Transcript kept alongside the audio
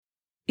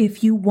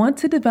If you want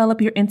to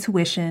develop your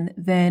intuition,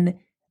 then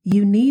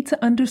you need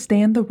to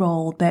understand the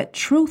role that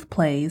truth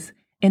plays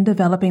in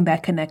developing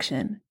that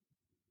connection.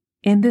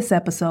 In this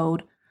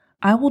episode,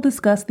 I will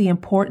discuss the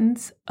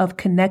importance of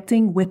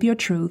connecting with your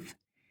truth,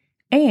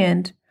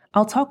 and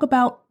I'll talk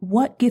about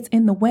what gets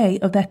in the way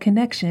of that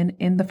connection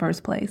in the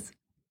first place.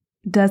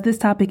 Does this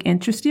topic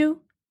interest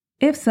you?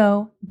 If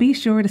so, be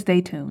sure to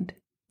stay tuned.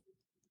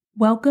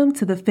 Welcome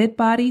to the Fit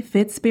Body,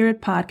 Fit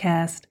Spirit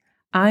podcast.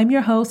 I'm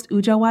your host,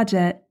 Ujo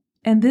Wajet,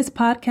 and this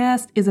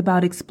podcast is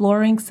about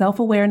exploring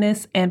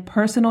self-awareness and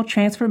personal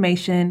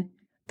transformation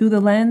through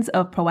the lens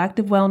of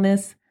proactive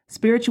wellness,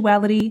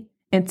 spirituality,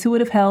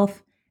 intuitive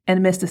health,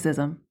 and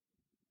mysticism.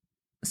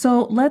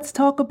 So let's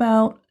talk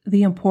about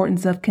the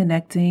importance of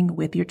connecting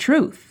with your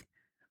truth.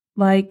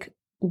 Like,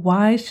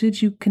 why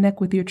should you connect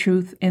with your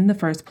truth in the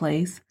first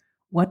place?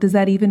 What does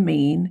that even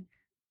mean?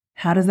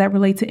 How does that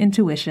relate to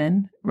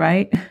intuition,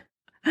 right?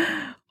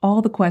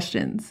 All the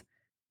questions.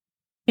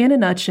 In a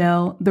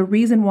nutshell, the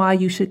reason why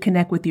you should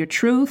connect with your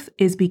truth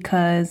is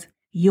because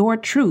your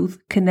truth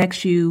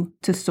connects you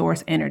to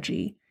source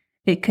energy.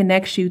 It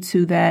connects you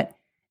to that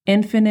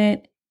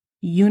infinite,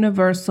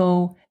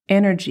 universal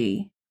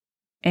energy.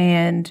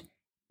 And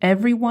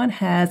everyone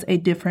has a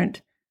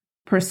different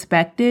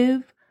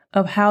perspective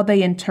of how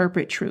they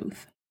interpret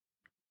truth.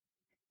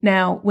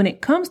 Now, when it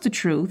comes to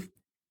truth,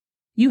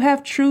 you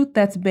have truth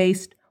that's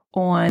based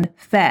on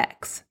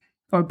facts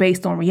or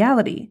based on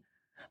reality.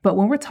 But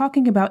when we're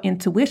talking about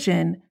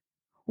intuition,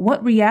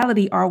 what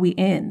reality are we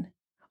in?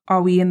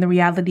 Are we in the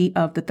reality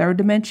of the third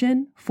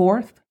dimension,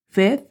 fourth,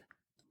 fifth?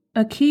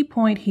 A key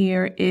point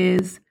here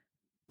is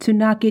to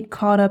not get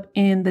caught up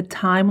in the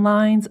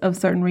timelines of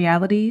certain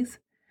realities,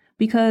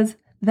 because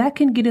that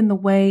can get in the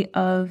way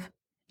of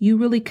you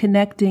really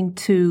connecting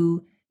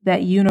to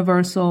that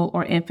universal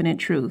or infinite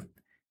truth.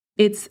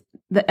 It's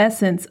the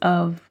essence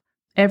of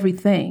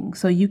everything.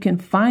 So you can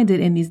find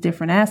it in these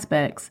different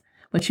aspects,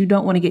 but you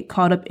don't want to get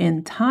caught up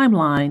in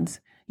timelines.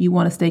 You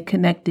want to stay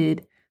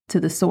connected to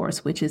the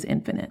source, which is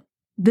infinite.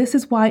 This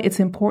is why it's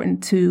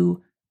important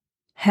to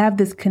have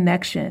this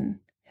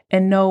connection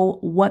and know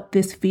what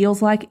this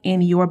feels like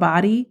in your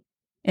body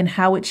and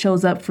how it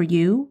shows up for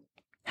you,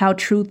 how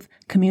truth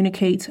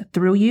communicates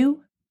through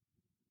you.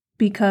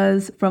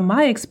 Because from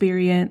my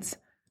experience,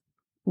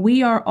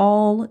 we are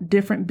all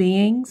different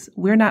beings.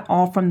 We're not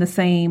all from the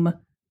same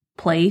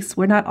place.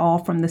 We're not all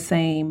from the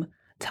same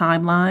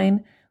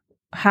timeline.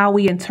 How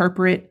we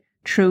interpret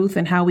truth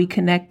and how we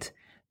connect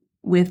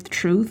with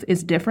truth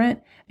is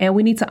different, and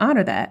we need to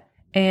honor that.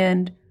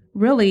 And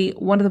really,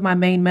 one of my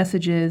main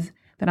messages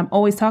that I'm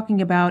always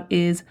talking about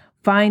is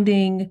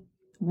finding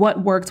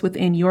what works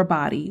within your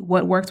body,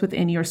 what works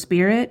within your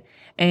spirit,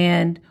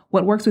 and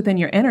what works within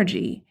your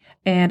energy.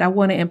 And I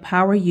want to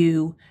empower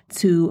you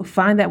to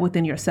find that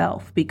within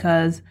yourself,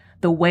 because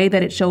the way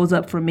that it shows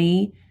up for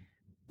me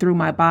through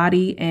my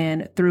body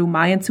and through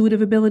my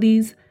intuitive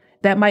abilities,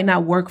 that might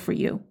not work for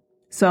you.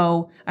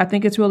 So I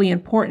think it's really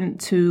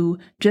important to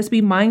just be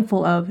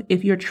mindful of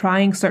if you're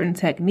trying certain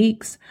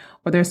techniques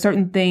or there's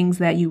certain things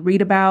that you read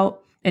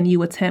about and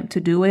you attempt to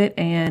do it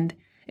and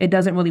it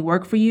doesn't really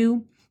work for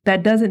you.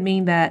 That doesn't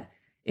mean that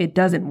it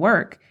doesn't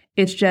work.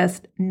 It's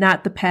just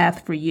not the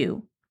path for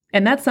you.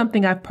 And that's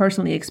something I've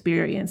personally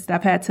experienced.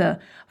 I've had to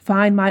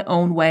find my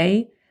own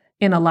way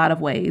in a lot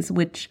of ways,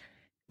 which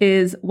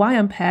is why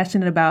I'm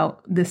passionate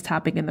about this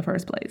topic in the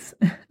first place.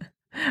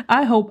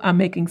 I hope I'm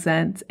making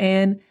sense.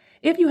 And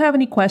if you have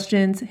any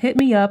questions, hit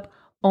me up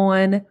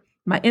on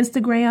my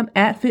Instagram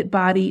at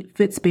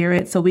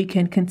FitBodyFitSpirit so we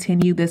can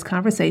continue this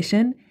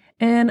conversation.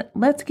 And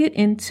let's get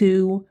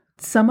into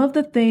some of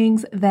the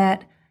things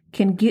that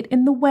can get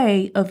in the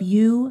way of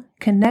you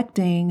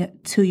connecting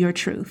to your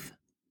truth.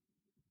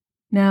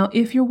 Now,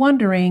 if you're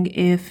wondering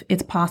if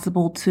it's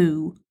possible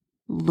to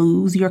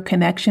lose your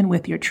connection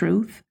with your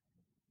truth,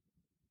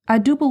 I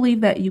do believe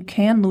that you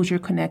can lose your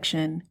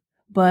connection,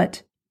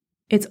 but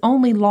it's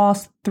only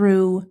lost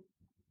through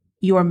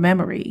your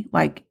memory.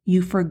 Like,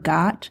 you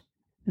forgot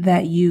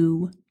that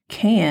you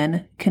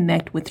can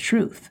connect with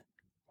truth.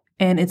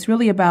 And it's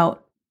really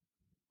about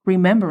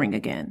remembering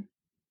again.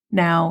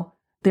 Now,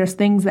 there's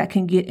things that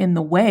can get in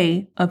the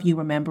way of you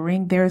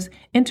remembering. There's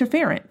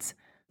interference,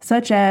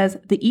 such as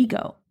the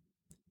ego.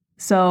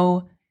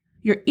 So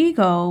your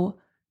ego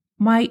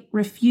might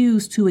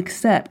refuse to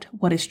accept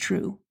what is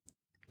true.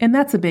 And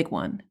that's a big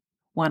one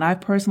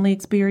I've personally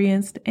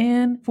experienced.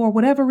 And for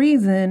whatever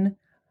reason,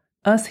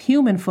 us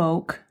human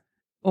folk,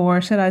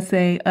 or should I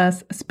say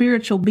us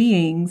spiritual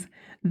beings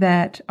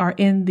that are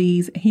in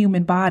these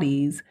human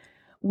bodies,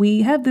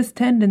 we have this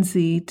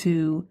tendency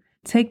to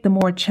take the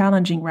more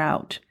challenging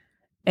route.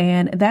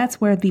 And that's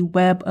where the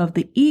web of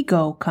the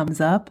ego comes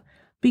up,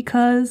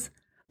 because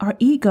our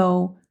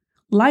ego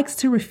likes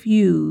to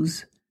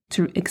refuse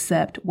to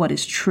accept what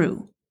is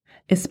true,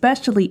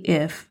 especially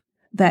if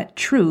that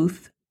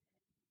truth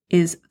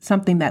is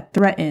something that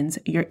threatens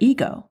your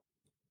ego.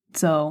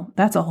 So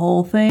that's a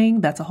whole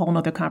thing. That's a whole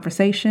nother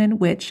conversation,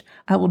 which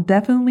I will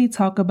definitely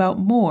talk about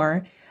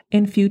more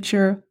in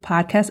future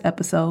podcast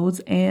episodes.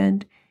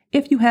 And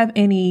if you have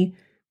any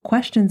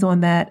questions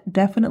on that,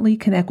 definitely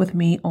connect with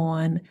me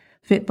on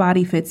Fit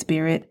Body, Fit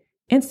Spirit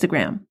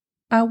Instagram.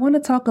 I want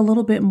to talk a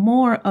little bit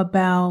more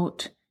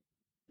about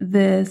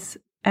this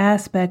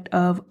aspect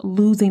of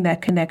losing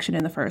that connection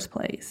in the first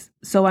place.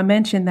 So I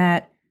mentioned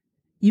that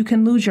you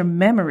can lose your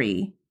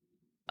memory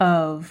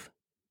of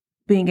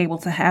being able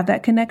to have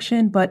that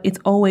connection, but it's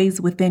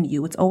always within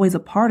you. It's always a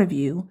part of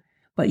you,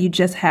 but you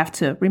just have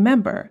to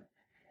remember.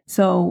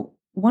 So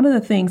one of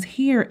the things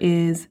here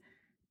is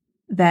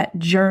that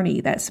journey,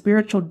 that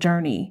spiritual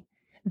journey,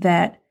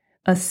 that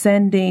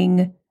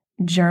ascending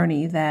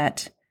journey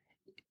that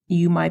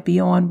you might be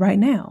on right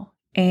now.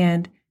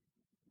 And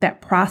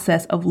that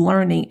process of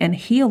learning and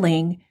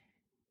healing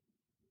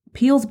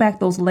peels back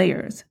those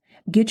layers,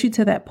 get you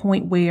to that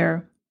point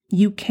where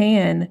you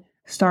can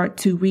start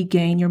to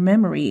regain your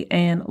memory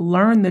and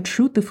learn the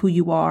truth of who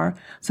you are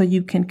so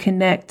you can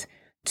connect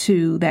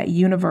to that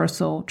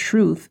universal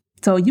truth.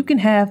 So you can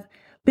have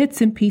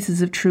bits and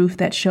pieces of truth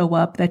that show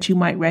up that you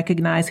might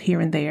recognize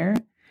here and there,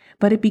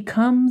 but it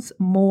becomes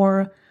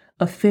more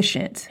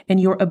efficient and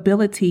your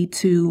ability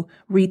to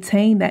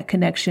retain that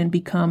connection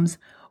becomes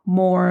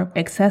more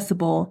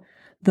accessible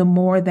the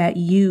more that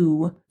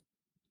you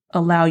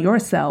allow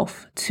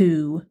yourself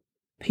to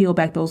peel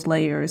back those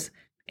layers.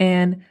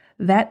 And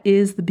that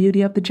is the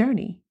beauty of the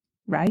journey,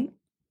 right?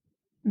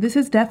 This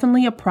is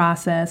definitely a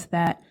process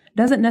that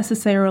doesn't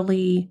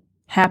necessarily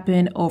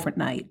happen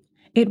overnight.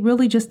 It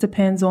really just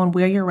depends on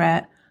where you're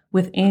at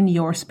within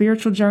your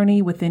spiritual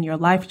journey, within your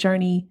life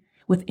journey,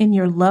 within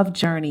your love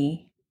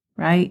journey,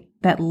 right?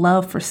 That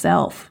love for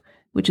self,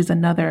 which is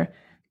another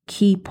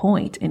key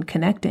point in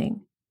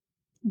connecting.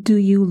 Do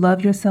you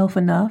love yourself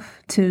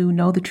enough to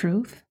know the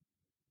truth?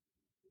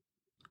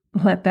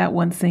 Let that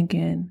one sink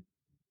in.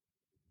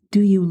 Do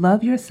you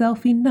love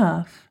yourself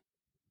enough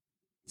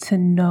to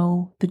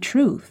know the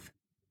truth?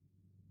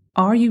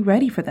 Are you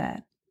ready for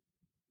that?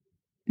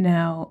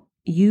 Now,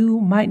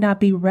 you might not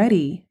be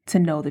ready to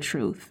know the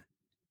truth.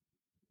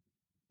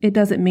 It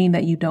doesn't mean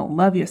that you don't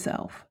love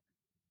yourself,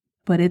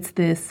 but it's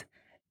this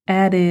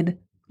added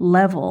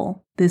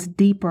level, this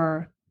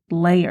deeper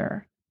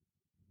layer,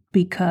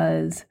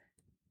 because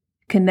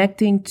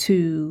connecting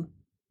to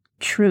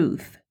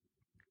truth,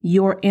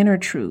 your inner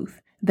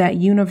truth, that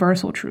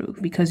universal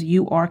truth, because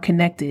you are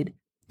connected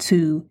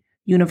to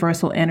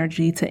universal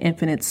energy, to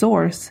infinite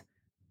source,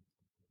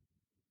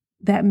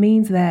 that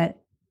means that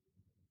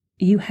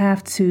you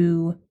have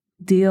to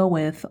deal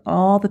with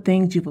all the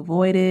things you've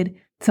avoided.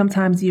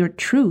 Sometimes your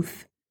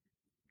truth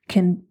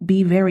can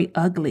be very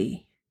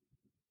ugly.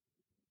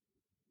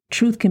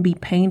 Truth can be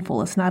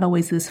painful. It's not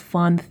always this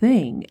fun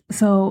thing.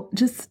 So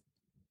just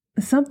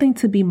something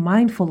to be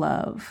mindful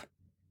of.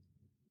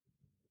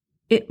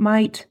 It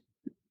might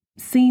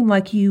seem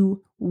like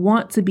you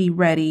want to be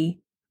ready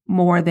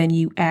more than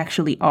you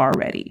actually are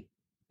ready.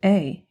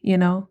 Hey,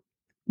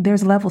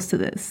 there's levels to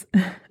this.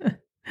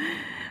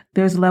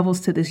 There's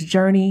levels to this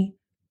journey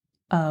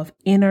of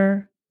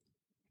inner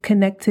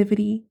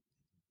connectivity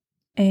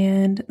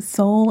and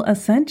soul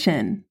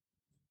ascension.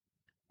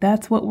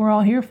 That's what we're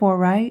all here for,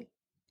 right?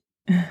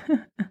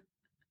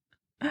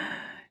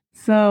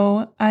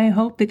 So I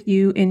hope that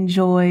you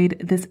enjoyed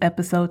this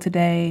episode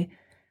today.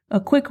 A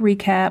quick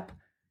recap.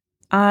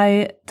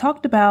 I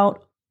talked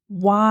about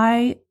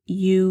why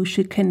you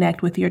should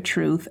connect with your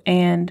truth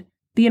and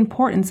the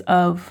importance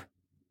of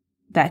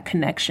that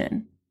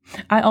connection.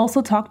 I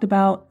also talked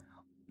about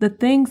the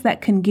things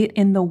that can get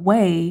in the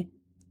way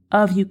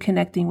of you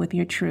connecting with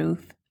your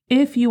truth.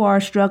 If you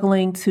are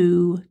struggling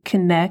to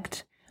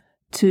connect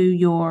to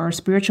your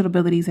spiritual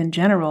abilities in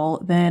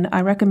general, then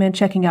I recommend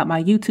checking out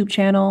my YouTube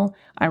channel.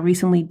 I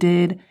recently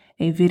did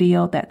a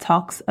video that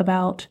talks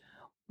about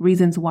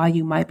reasons why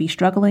you might be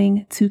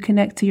struggling to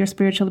connect to your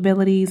spiritual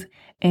abilities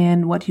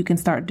and what you can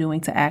start doing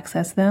to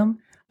access them.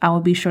 I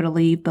will be sure to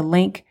leave the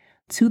link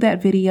to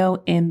that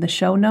video in the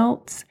show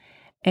notes,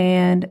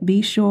 and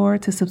be sure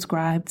to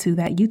subscribe to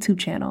that YouTube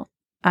channel.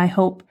 I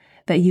hope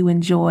that you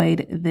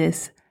enjoyed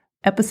this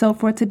episode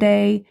for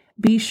today.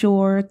 Be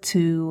sure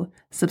to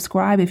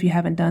subscribe if you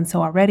haven't done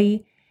so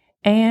already,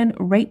 and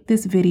rate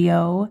this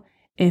video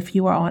if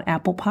you are on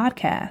Apple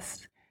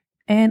Podcasts.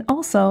 And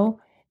also,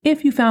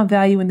 if you found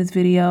value in this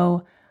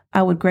video,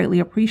 I would greatly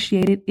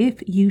appreciate it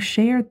if you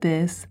shared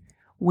this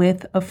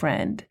with a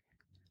friend.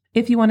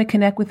 If you want to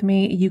connect with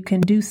me, you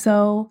can do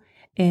so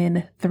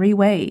in 3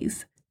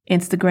 ways.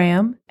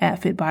 Instagram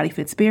at Fit Body,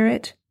 Fit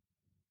Spirit,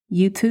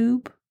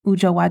 YouTube,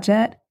 Ujo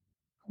Wadjet,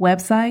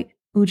 website,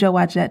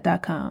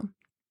 ujowadjet.com.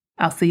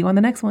 I'll see you on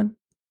the next one.